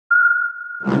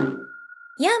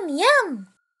Yum, yum!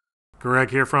 Greg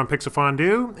here from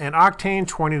Pixelfondue, and Octane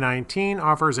 2019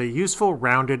 offers a useful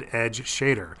rounded edge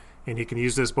shader. And you can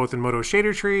use this both in MODO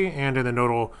Shader Tree and in the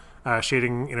nodal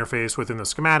shading interface within the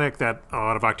schematic that a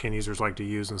lot of Octane users like to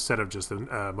use instead of just the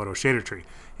MODO Shader Tree.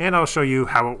 And I'll show you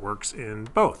how it works in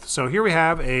both. So here we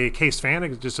have a case fan,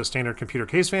 it's just a standard computer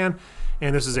case fan.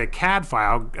 And this is a CAD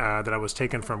file that I was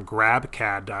taken from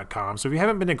grabcad.com. So if you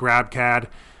haven't been to GrabCAD,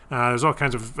 there's all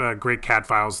kinds of great CAD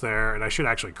files there. And I should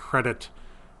actually credit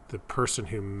the person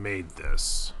who made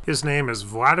this. His name is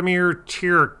Vladimir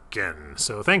Tirkin.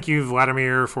 So thank you,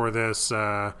 Vladimir, for this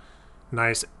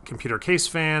nice computer case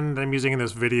fan that I'm using in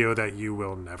this video that you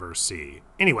will never see.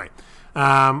 Anyway,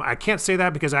 I can't say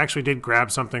that because I actually did grab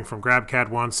something from GrabCAD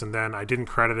once and then I didn't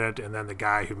credit it, and then the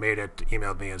guy who made it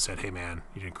emailed me and said, hey man,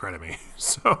 you didn't credit me.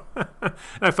 So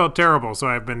I felt terrible, so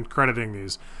I've been crediting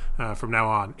these from now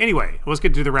on. Anyway, let's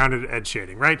get to the rounded edge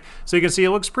shading, right? So you can see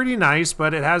it looks pretty nice,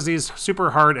 but it has these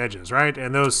super hard edges, right?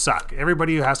 And those suck.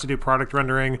 Everybody who has to do product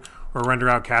rendering or render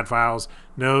out CAD files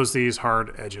knows these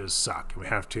hard edges suck. We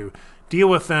have to deal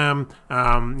with them.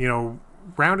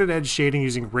 Rounded edge shading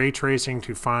using ray tracing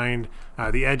to find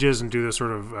the edges and do this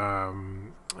sort of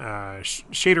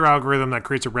shader algorithm that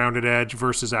creates a rounded edge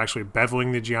versus actually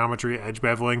beveling the geometry. Edge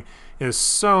beveling is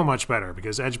so much better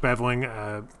because edge beveling,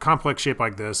 a complex shape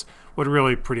like this, would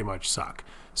really pretty much suck.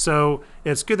 So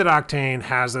it's good that Octane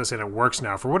has this and it works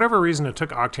now. For whatever reason, it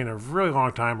took Octane a really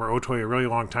long time, or Otoy a really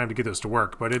long time to get this to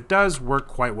work, but it does work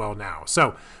quite well now.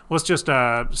 So let's just use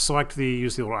the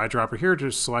little eyedropper here to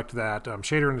select that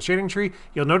shader in the shading tree.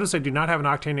 You'll notice I do not have an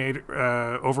Octane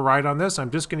override on this.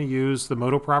 I'm just going to use the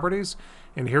MODO properties.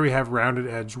 And here we have rounded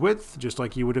edge width, just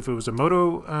like you would if it was a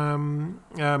MODO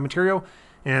material.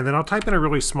 And then I'll type in a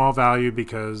really small value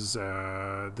because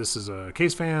this is a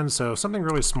case fan, so something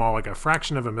really small, like a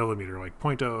fraction of a millimeter, like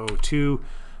 0.002,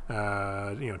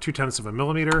 0.2 of a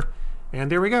millimeter.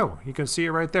 And there we go. You can see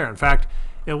it right there. In fact,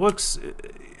 it looks,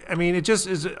 I mean, it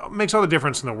makes all the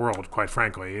difference in the world, quite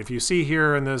frankly. If you see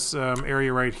here in this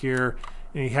area right here,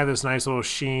 and you have this nice little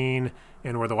sheen,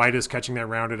 and where the light is catching that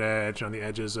rounded edge on the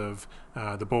edges of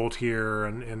the bolt here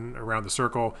and around the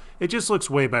circle, it just looks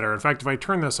way better. In fact, if I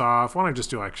turn this off, why don't I just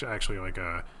do actually like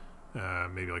a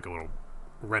maybe like a little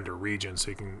render region so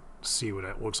you can see what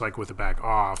it looks like with the back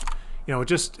off.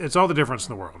 It's all the difference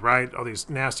in the world, right? All these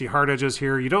nasty hard edges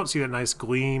here. You don't see that nice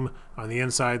gleam on the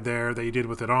inside there that you did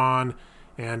with it on.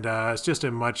 And it's just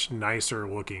a much nicer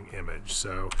looking image.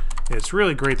 So it's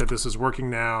really great that this is working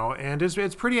now, and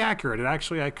it's pretty accurate. It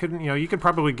actually, I couldn't, you could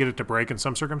probably get it to break in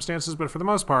some circumstances, but for the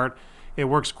most part, it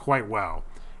works quite well.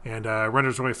 And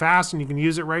renders really fast, and you can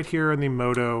use it right here in the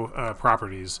MODO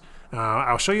properties.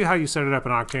 I'll show you how you set it up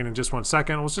in Octane in just one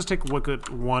second. Let's just take a look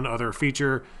at one other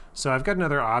feature. So I've got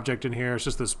another object in here. It's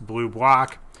just this blue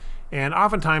block. And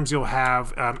oftentimes you'll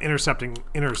have intersecting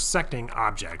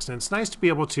objects. And it's nice to be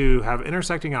able to have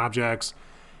intersecting objects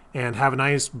and have a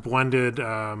nice blended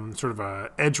sort of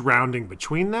a edge rounding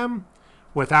between them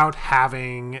without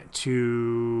having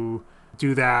to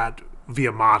do that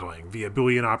via modeling, via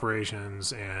Boolean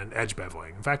operations and edge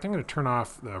beveling. In fact, I'm going to turn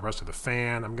off the rest of the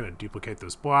fan. I'm going to duplicate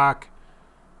this block,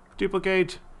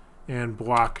 duplicate, and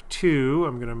block 2,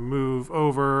 I'm going to move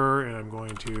over and I'm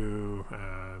going to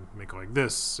make it like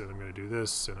this, and I'm going to do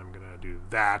this, and I'm going to do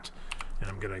that, and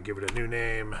I'm going to give it a new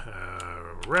name,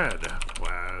 red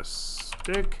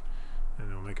plastic,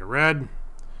 and we'll make it red,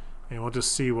 and we'll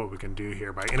just see what we can do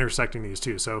here by intersecting these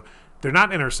two. So they're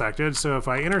not intersected, so if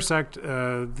I intersect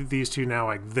these two now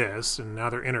like this, and now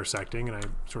they're intersecting, and I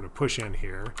sort of push in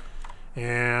here,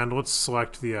 and let's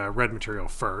select the red material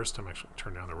first. I'm actually going to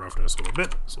turn down the roughness a little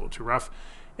bit. It's a little too rough.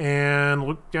 And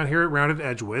look down here at rounded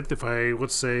edge width. If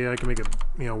let's say I can make it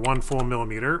 1 full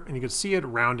millimeter, and you can see it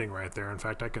rounding right there. In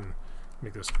fact, I can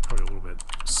make this probably a little bit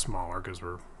smaller because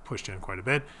we're pushed in quite a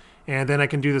bit. And then I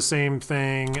can do the same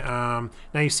thing. Now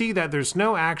you see that there's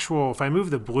no actual, if I move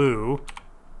the blue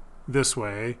this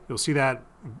way, you'll see that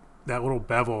little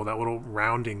bevel, that little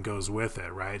rounding goes with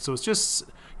it, right? So it's just,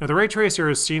 the ray tracer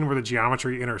is seen where the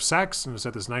geometry intersects, and it's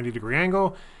at this 90-degree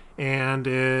angle, and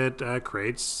it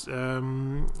creates,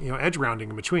 edge rounding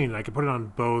in between. And I can put it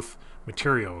on both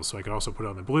materials. So I could also put it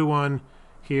on the blue one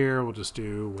here. We'll just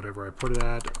do whatever I put it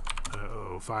at,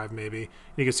 0.05 maybe. And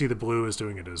you can see the blue is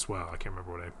doing it as well. I can't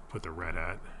remember what I put the red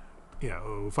at. Yeah,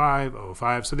 0.05,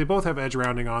 0.05. So they both have edge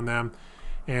rounding on them,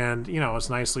 and it's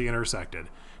nicely intersected.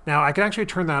 Now I can actually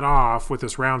turn that off with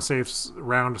this round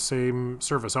same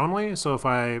surface only. So if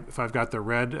I've got the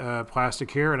red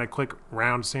plastic here and I click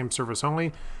round same surface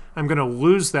only, I'm going to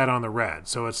lose that on the red.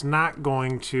 So it's not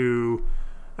going to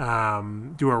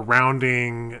do a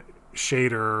rounding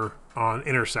shader on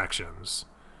intersections,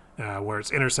 where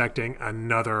it's intersecting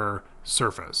another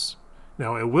surface.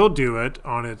 Now it will do it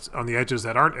on the edges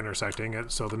that aren't intersecting,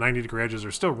 so the 90-degree edges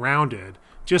are still rounded,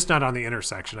 just not on the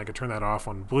intersection. I could turn that off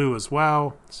on blue as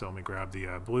well. So let me grab the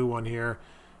blue one here,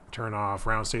 turn off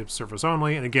round shape surface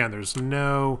only. And again, there's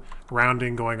no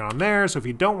rounding going on there. So if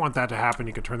you don't want that to happen,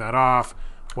 you can turn that off,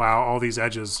 while all these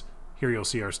edges here you'll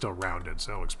see are still rounded.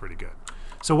 So it looks pretty good.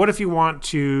 So what if you want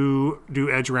to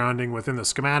do edge rounding within the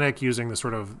schematic using the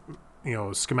sort of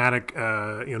schematic,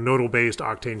 nodal-based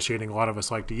Octane shading a lot of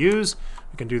us like to use?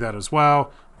 We can do that as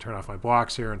well. Turn off my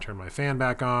blocks here and turn my fan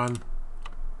back on.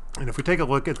 And if we take a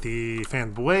look at the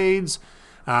fan blades,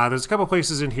 there's a couple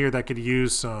places in here that could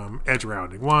use some edge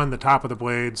rounding. One, the top of the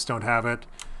blades don't have it,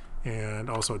 and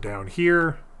also down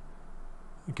here,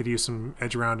 you could use some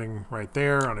edge rounding right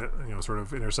there on it, sort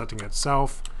of intersecting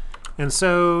itself. And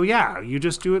so, yeah, you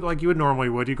just do it like you would normally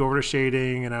would. You go over to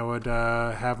shading, and I would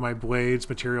have my blades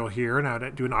material here, and I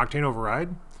would do an Octane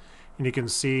override. And you can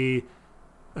see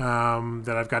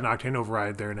that I've got an Octane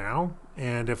override there now.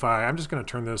 And if I'm just going to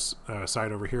turn this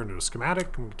side over here into a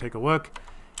schematic, and take a look.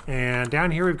 And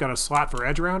down here, we've got a slot for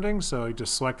edge rounding. So you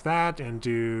just select that and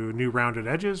do new rounded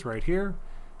edges right here.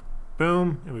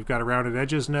 Boom, and we've got a rounded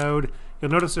edges node.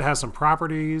 You'll notice it has some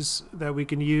properties that we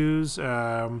can use.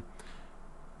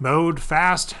 Mode,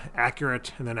 fast,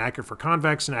 accurate, and then accurate for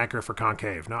convex and accurate for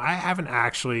concave. Now, I haven't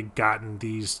actually gotten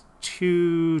these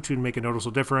two to make a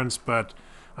noticeable difference, but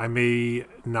I may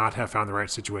not have found the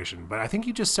right situation. But I think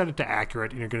you just set it to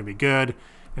accurate and you're going to be good.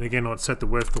 And again, let's set the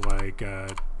width to like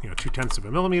 0.2 of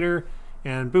a millimeter.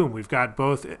 And boom, we've got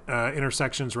both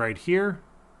intersections right here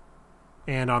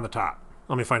and on the top.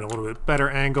 Let me find a little bit better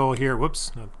angle here.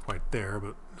 Whoops, not quite there,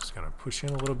 but just kind of push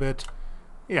in a little bit.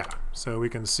 Yeah, so we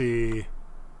can see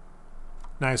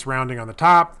nice rounding on the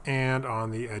top and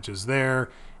on the edges there.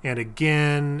 And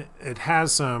again, it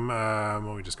has some,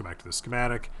 let me just go back to the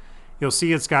schematic. You'll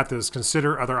see it's got this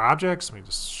consider other objects. Let me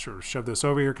just sort of shove this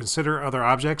over here. Consider other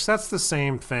objects. That's the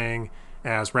same thing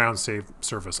as round shape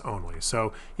surface only.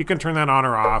 So you can turn that on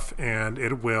or off, and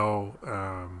it will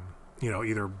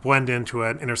either blend into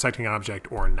an intersecting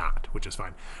object or not, which is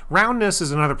fine. Roundness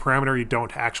is another parameter you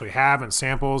don't actually have in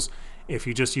samples if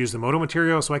you just use the MODO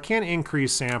material. So I can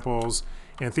increase samples,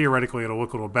 and theoretically it'll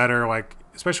look a little better, like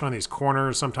especially on these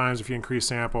corners. Sometimes if you increase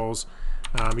samples,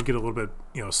 you get a little bit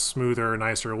smoother,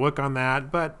 nicer look on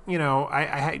that. But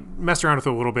I messed around with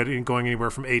it a little bit, going anywhere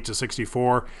from 8 to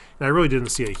 64, and I really didn't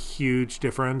see a huge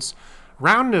difference.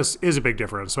 Roundness is a big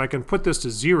difference, so I can put this to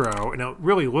 0, and it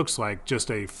really looks like just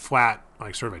a flat,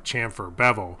 like sort of a chamfer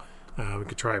bevel. We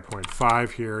could try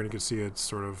 0.5 here, and you can see it's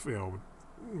sort of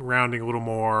rounding a little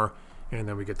more, and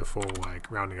then we get the full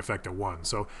like rounding effect of 1.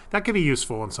 So that could be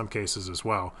useful in some cases as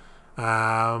well.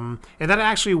 And that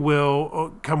actually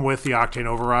will come with the Octane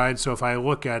override. So if I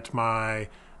look at my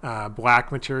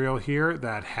black material here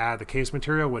that had the case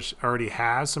material, which already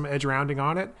has some edge rounding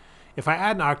on it, if I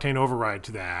add an Octane override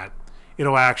to that,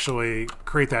 it'll actually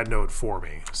create that node for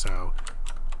me. So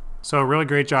a really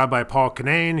great job by Paul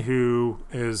Canane, who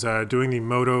is doing the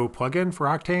MODO plugin for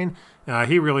Octane.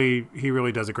 He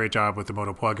really does a great job with the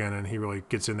MODO plugin, and he really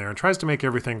gets in there and tries to make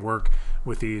everything work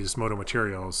with these MODO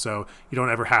materials. So you don't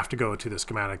ever have to go to the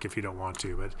schematic if you don't want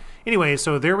to. But anyway,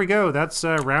 so there we go. That's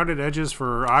rounded edges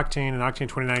for Octane and Octane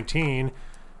 2019.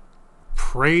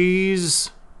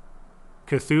 Praise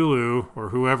Cthulhu, or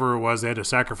whoever it was they had to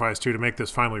sacrifice to make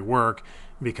this finally work,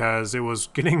 because it was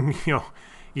getting,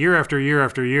 year after year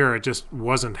after year, it just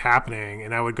wasn't happening.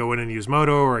 And I would go in and use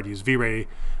MODO, or I'd use V-Ray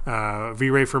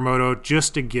for MODO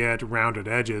just to get rounded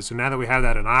edges. And now that we have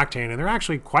that in Octane, and they're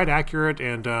actually quite accurate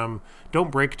and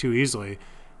don't break too easily,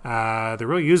 they're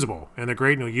really usable, and they're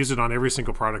great, and you'll use it on every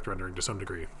single product rendering to some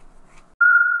degree.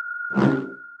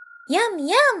 Yum,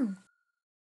 yum!